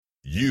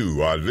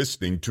You are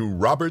listening to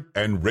Robert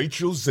and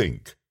Rachel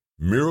Zink,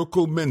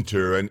 Miracle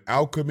Mentor and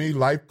Alchemy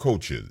Life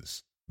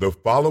Coaches. The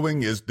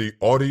following is the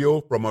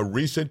audio from a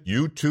recent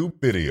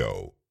YouTube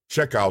video.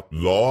 Check out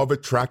Law of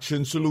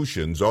Attraction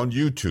Solutions on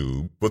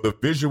YouTube for the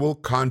visual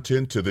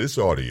content to this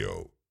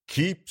audio.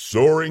 Keep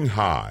soaring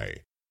high.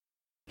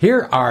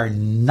 Here are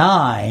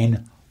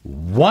 9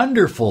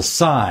 wonderful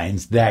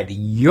signs that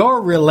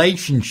your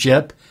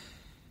relationship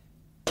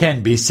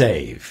can be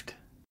saved.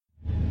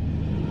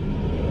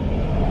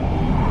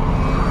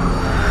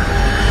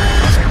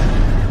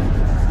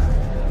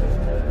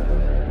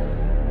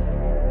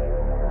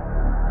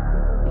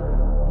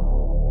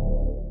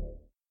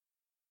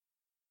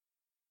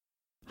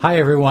 Hi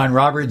everyone,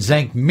 Robert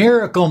Zink,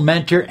 Miracle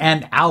Mentor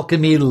and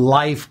Alchemy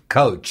Life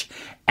Coach.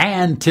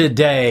 And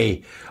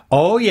today,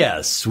 oh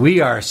yes, we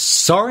are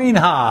soaring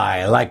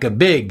high like a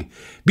big,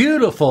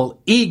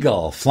 beautiful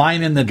eagle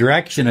flying in the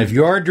direction of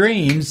your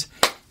dreams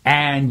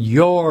and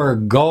your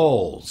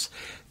goals.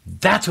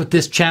 That's what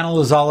this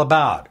channel is all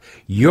about.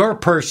 Your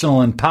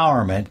personal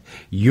empowerment,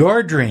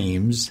 your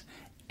dreams,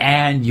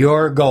 and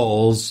your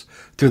goals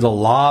through the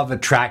law of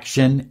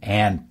attraction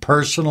and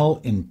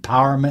personal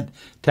empowerment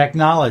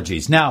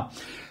technologies. Now,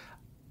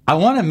 I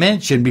want to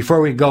mention before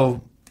we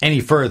go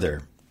any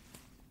further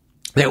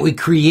that we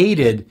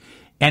created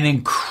an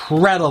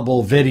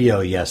incredible video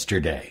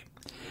yesterday.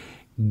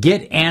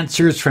 Get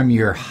answers from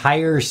your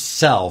higher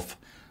self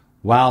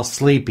while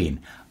sleeping.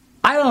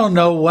 I don't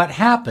know what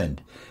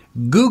happened.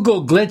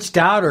 Google glitched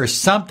out or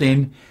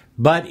something,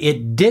 but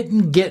it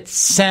didn't get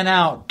sent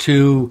out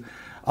to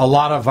a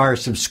lot of our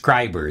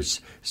subscribers.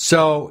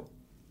 So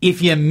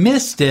if you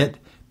missed it,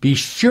 be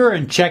sure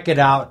and check it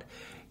out.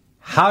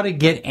 How to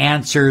get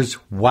answers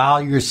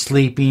while you're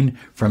sleeping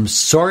from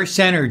Source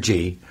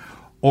Energy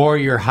or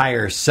your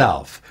higher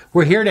self.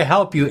 We're here to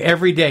help you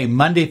every day,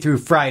 Monday through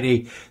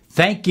Friday.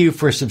 Thank you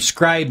for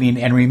subscribing,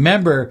 and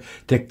remember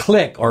to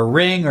click or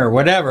ring or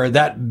whatever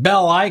that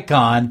bell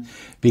icon,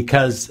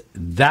 because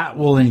that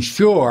will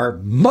ensure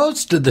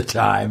most of the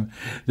time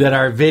that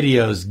our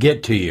videos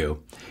get to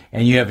you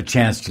and you have a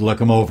chance to look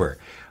them over.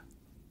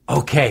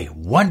 Okay,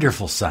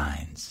 wonderful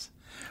signs.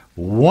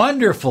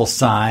 Wonderful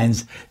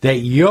signs that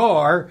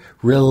your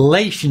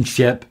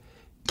relationship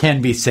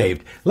can be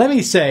saved. Let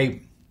me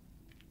say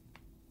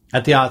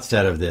at the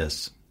outset of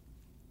this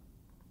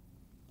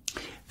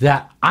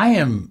that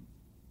I'm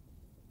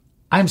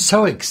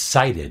so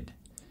excited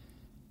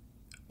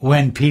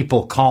when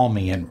people call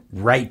me and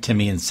write to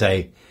me and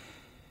say,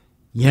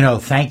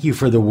 thank you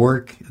for the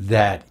work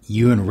that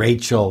you and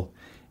Rachel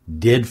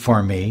did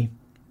for me.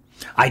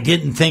 I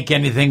didn't think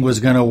anything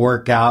was going to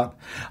work out.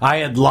 I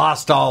had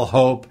lost all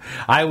hope.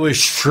 I was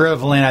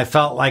shriveling. I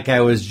felt like I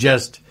was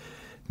just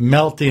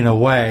melting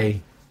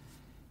away.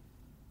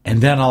 And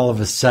then all of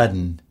a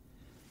sudden,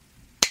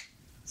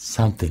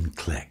 something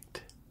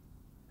clicked.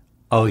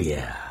 Oh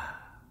yeah.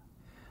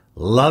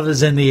 Love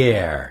is in the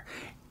air,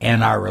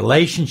 and our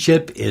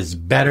relationship is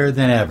better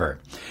than ever.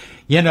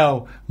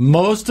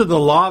 Most of the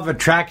law of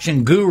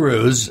attraction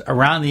gurus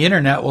around the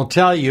internet will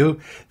tell you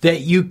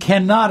that you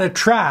cannot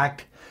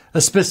attract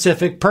a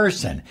specific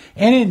person.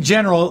 And in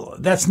general,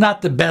 that's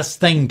not the best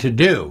thing to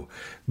do.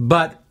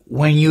 But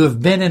when you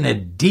have been in a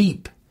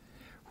deep,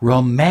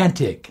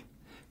 romantic,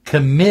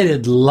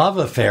 committed love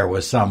affair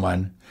with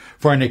someone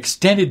for an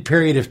extended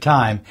period of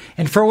time,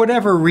 and for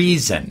whatever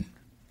reason,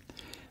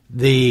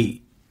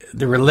 the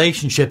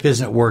relationship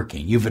isn't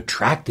working, you've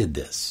attracted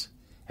this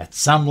at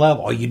some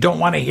level. Oh, you don't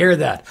want to hear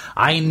that.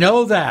 I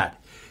know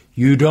that.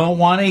 You don't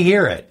want to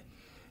hear it,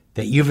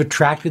 that you've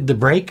attracted the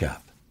breakup.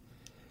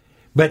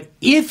 But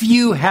if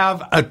you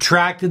have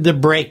attracted the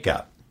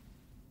breakup,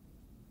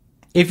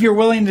 if you're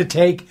willing to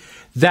take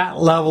that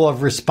level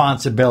of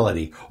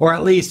responsibility, or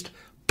at least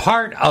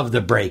part of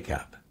the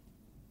breakup,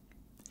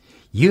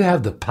 you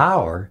have the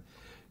power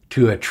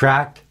to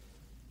attract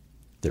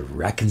the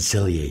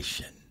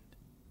reconciliation.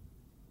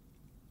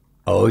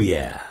 Oh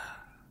yeah.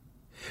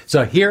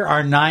 So here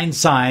are 9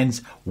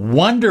 signs,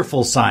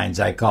 wonderful signs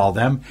I call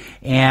them,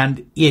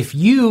 and if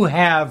you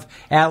have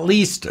at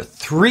least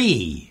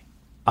 3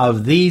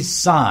 of these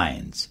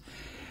signs,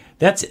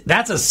 that's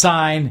a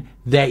sign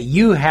that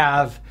you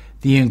have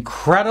the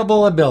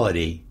incredible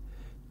ability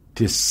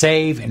to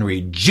save and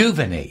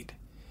rejuvenate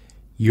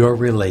your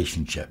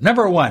relationship.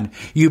 Number 1,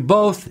 you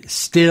both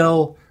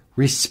still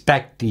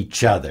respect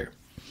each other.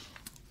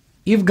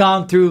 You've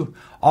gone through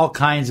all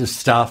kinds of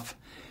stuff,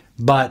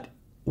 but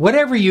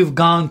whatever you've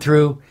gone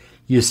through,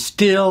 you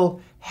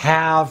still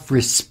have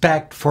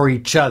respect for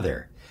each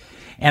other.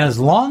 And as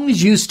long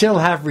as you still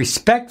have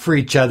respect for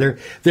each other,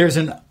 there's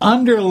an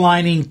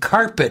underlining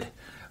carpet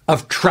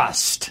of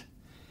trust.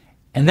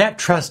 And that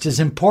trust is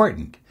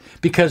important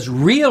because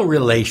real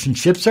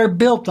relationships are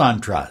built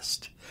on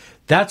trust.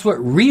 That's what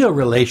real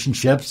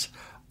relationships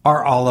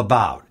are all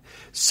about.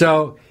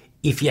 So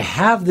if you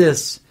have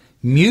this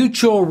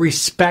mutual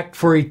respect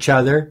for each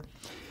other,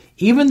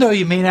 even though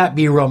you may not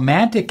be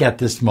romantic at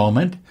this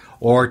moment,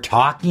 or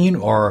talking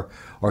or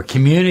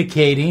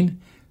communicating,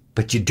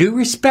 but you do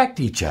respect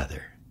each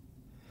other,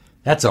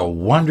 That's a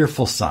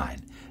wonderful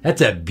sign.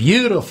 That's a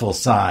beautiful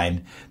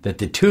sign that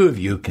the two of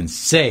you can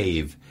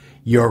save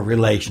your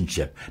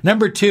relationship.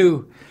 Number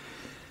 2,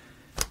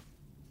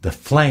 the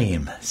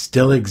flame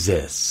still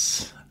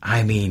exists.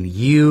 I mean,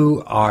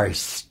 you are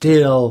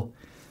still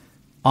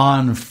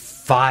on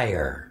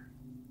fire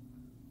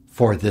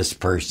for this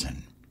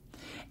person.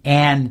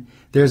 And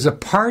there's a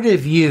part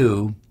of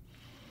you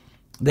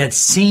that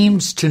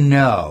seems to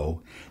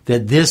know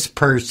that this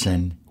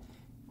person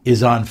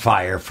is on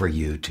fire for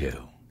you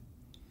too.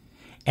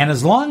 And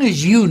as long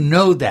as you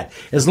know that,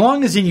 as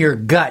long as in your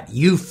gut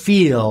you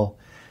feel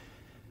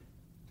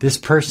this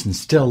person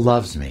still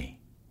loves me,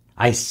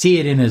 I see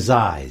it in his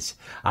eyes,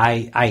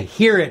 I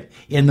hear it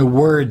in the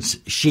words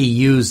she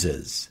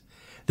uses,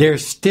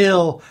 there's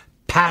still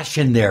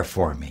passion there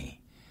for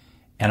me,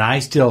 and I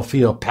still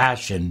feel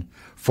passion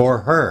for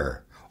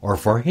her or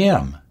for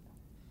him.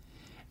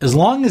 As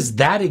long as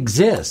that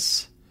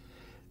exists,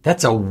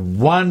 that's a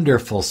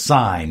wonderful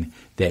sign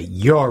that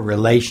your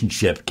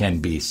relationship can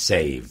be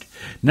saved.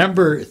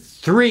 Number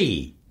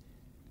 3,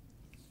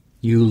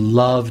 you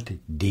loved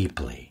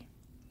deeply.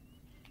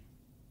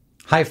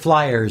 High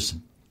flyers,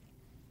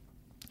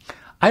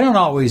 I don't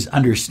always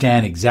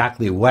understand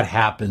exactly what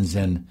happens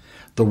in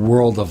the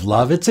world of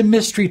love. It's a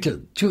mystery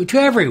to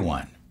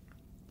everyone.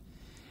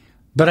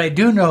 But I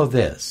do know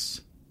this.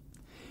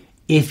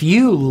 If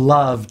you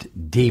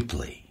loved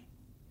deeply,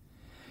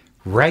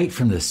 right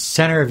from the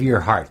center of your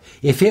heart,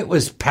 if it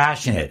was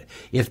passionate,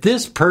 if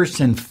this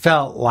person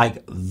felt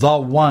like the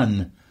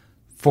one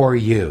for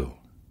you,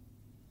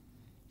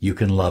 you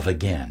can love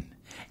again.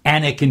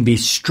 And it can be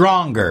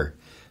stronger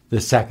the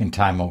second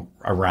time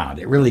around.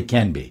 It really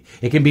can be.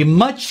 It can be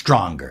much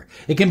stronger.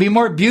 It can be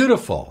more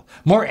beautiful,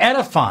 more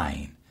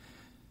edifying.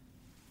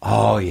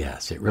 Oh,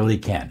 yes, it really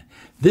can.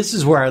 This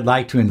is where I'd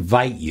like to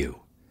invite you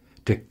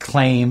to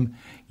claim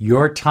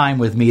your time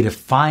with me to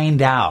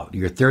find out,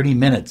 your 30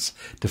 minutes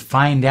to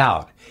find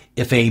out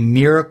if a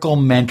miracle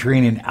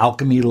mentoring and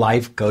alchemy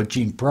life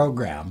coaching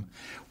program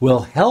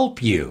will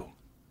help you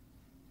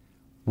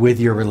with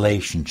your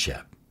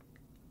relationship.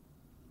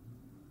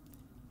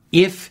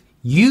 If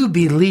you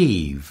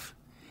believe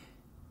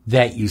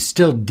that you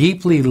still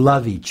deeply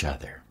love each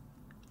other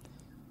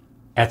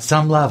at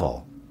some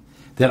level,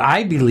 then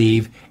I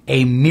believe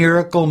a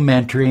miracle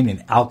mentoring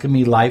and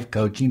alchemy life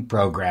coaching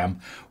program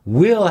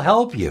will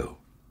help you.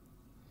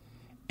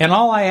 And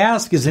all I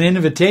ask is an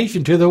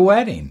invitation to the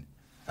wedding.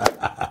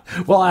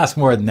 We'll ask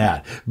more than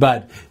that.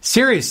 But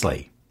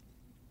seriously,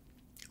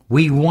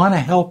 we want to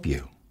help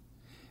you.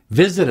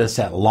 Visit us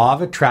at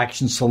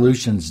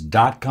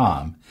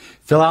lawofattractionsolutions.com.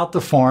 Fill out the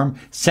form,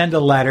 send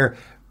a letter.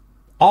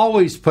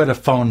 Always put a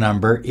phone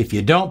number. If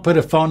you don't put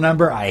a phone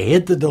number, I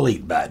hit the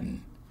delete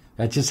button.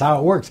 That's just how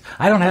it works.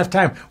 I don't have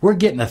time. We're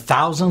getting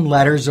 1,000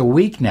 letters a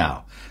week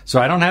now.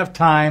 So I don't have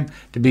time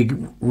to be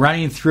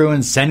running through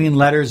and sending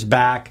letters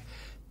back.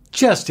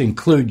 Just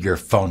include your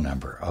phone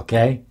number,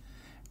 okay?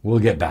 We'll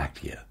get back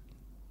to you.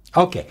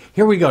 Okay,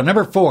 here we go.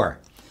 Number 4.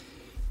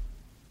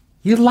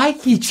 You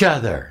like each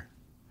other.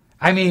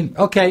 I mean,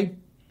 okay,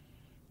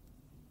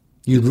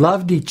 you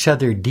loved each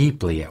other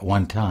deeply at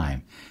one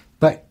time.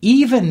 But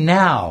even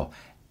now,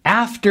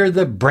 after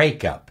the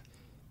breakup,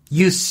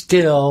 you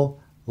still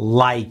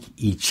like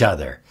each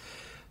other.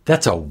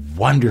 That's a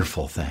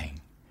wonderful thing.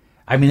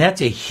 I mean,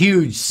 that's a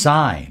huge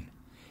sign.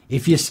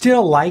 If you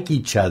still like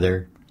each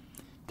other,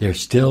 there's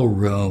still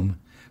room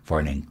for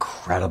an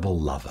incredible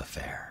love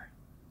affair.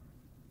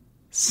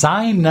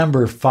 Sign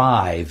number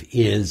 5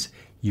 is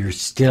you're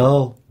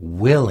still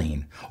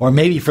willing, or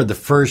maybe for the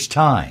first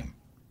time,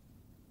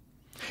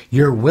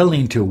 you're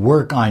willing to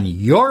work on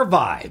your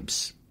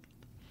vibes.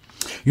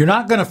 You're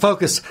not going to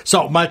focus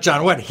so much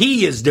on what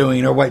he is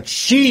doing or what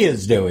she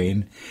is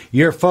doing.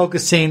 You're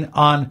focusing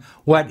on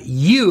what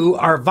you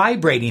are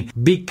vibrating,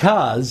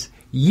 because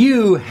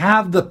you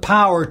have the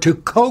power to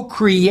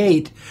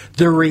co-create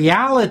the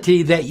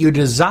reality that you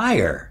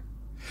desire.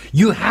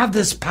 You have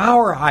this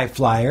power, high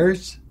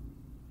flyers.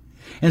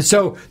 And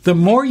so the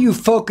more you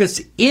focus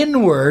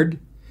inward,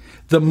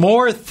 the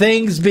more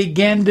things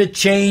begin to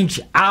change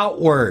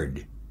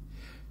outward.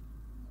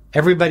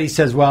 Everybody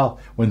says, well,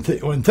 when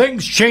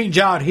things change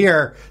out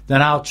here,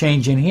 then I'll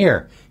change in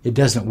here. It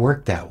doesn't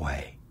work that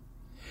way.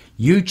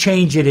 You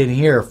change it in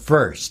here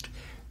first.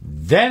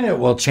 Then it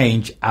will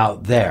change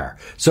out there.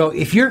 So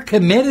if you're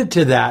committed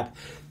to that,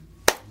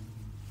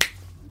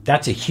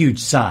 that's a huge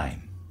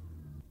sign.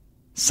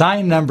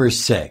 Sign number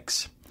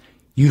 6.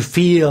 You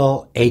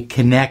feel a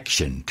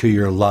connection to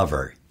your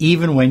lover,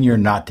 even when you're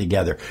not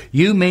together.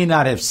 You may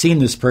not have seen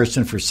this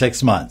person for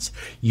 6 months.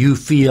 You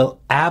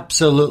feel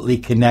absolutely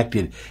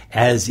connected,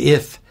 as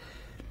if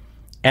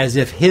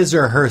his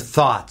or her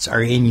thoughts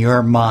are in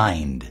your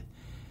mind.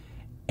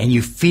 And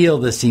you feel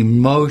this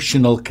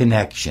emotional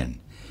connection,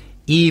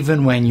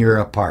 even when you're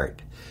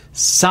apart.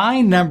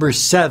 Sign number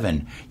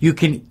 7, you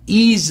can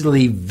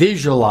easily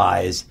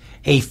visualize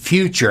a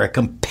future, a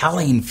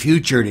compelling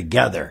future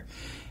together.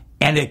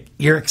 And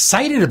you're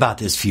excited about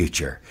this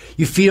future.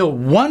 You feel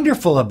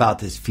wonderful about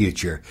this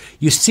future.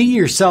 You see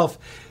yourself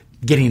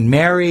getting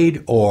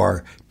married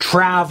or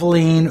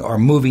traveling or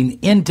moving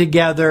in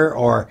together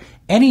or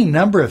any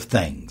number of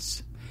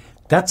things.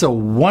 That's a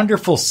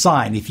wonderful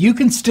sign. If you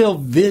can still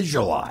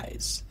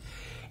visualize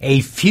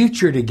a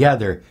future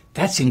together,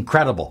 that's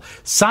incredible.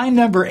 Sign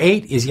number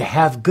 8 is you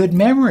have good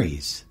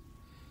memories.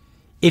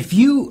 If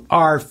you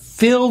are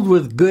filled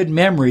with good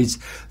memories,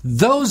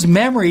 those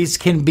memories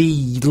can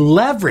be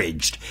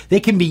leveraged. They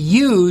can be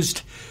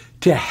used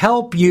to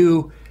help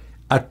you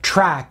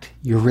attract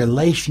your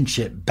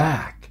relationship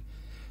back.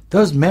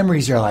 Those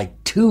memories are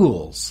like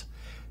tools.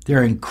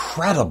 They're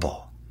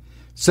incredible.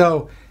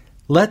 So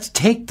let's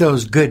take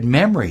those good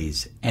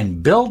memories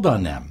and build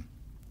on them.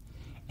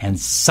 And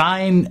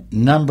sign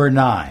number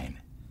 9,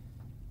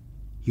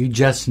 you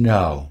just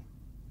know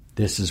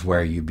this is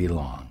where you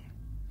belong.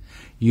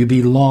 You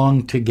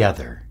belong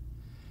together.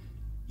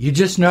 You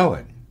just know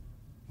it.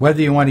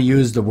 Whether you want to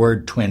use the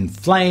word twin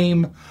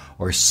flame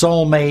or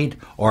soulmate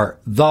or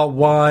the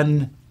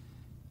one,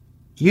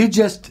 you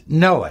just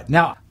know it.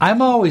 Now,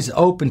 I'm always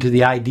open to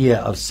the idea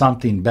of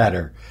something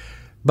better,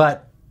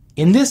 but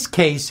in this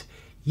case,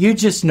 you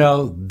just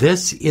know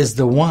this is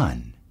the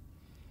one.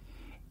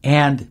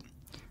 And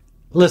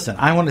listen,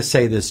 I want to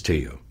say this to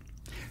you.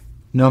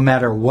 No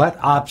matter what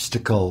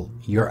obstacle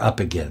you're up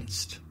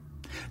against,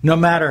 no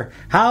matter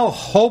how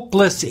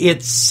hopeless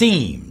it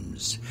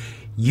seems,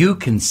 you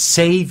can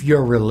save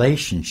your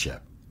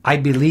relationship. I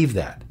believe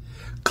that.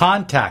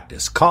 Contact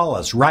us, call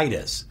us, write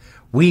us.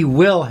 We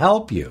will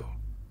help you.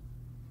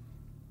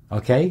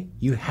 Okay?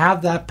 You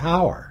have that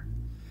power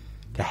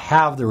to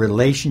have the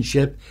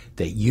relationship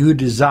that you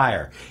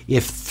desire.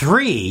 If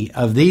 3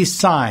 of these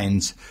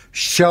signs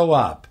show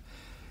up,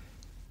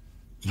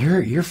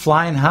 you're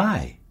flying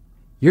high.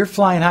 You're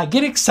flying high.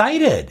 Get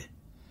excited.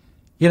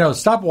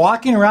 Stop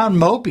walking around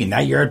moping. Now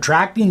you're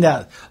attracting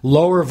that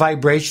lower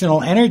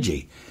vibrational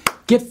energy.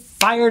 Get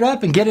fired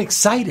up and get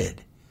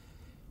excited.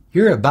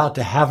 You're about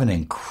to have an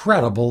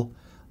incredible,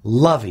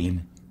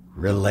 loving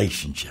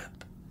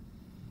relationship.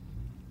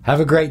 Have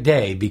a great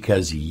day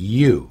because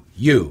you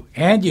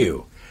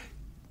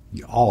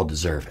all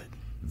deserve it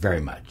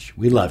very much.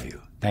 We love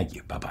you. Thank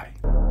you.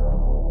 Bye-bye.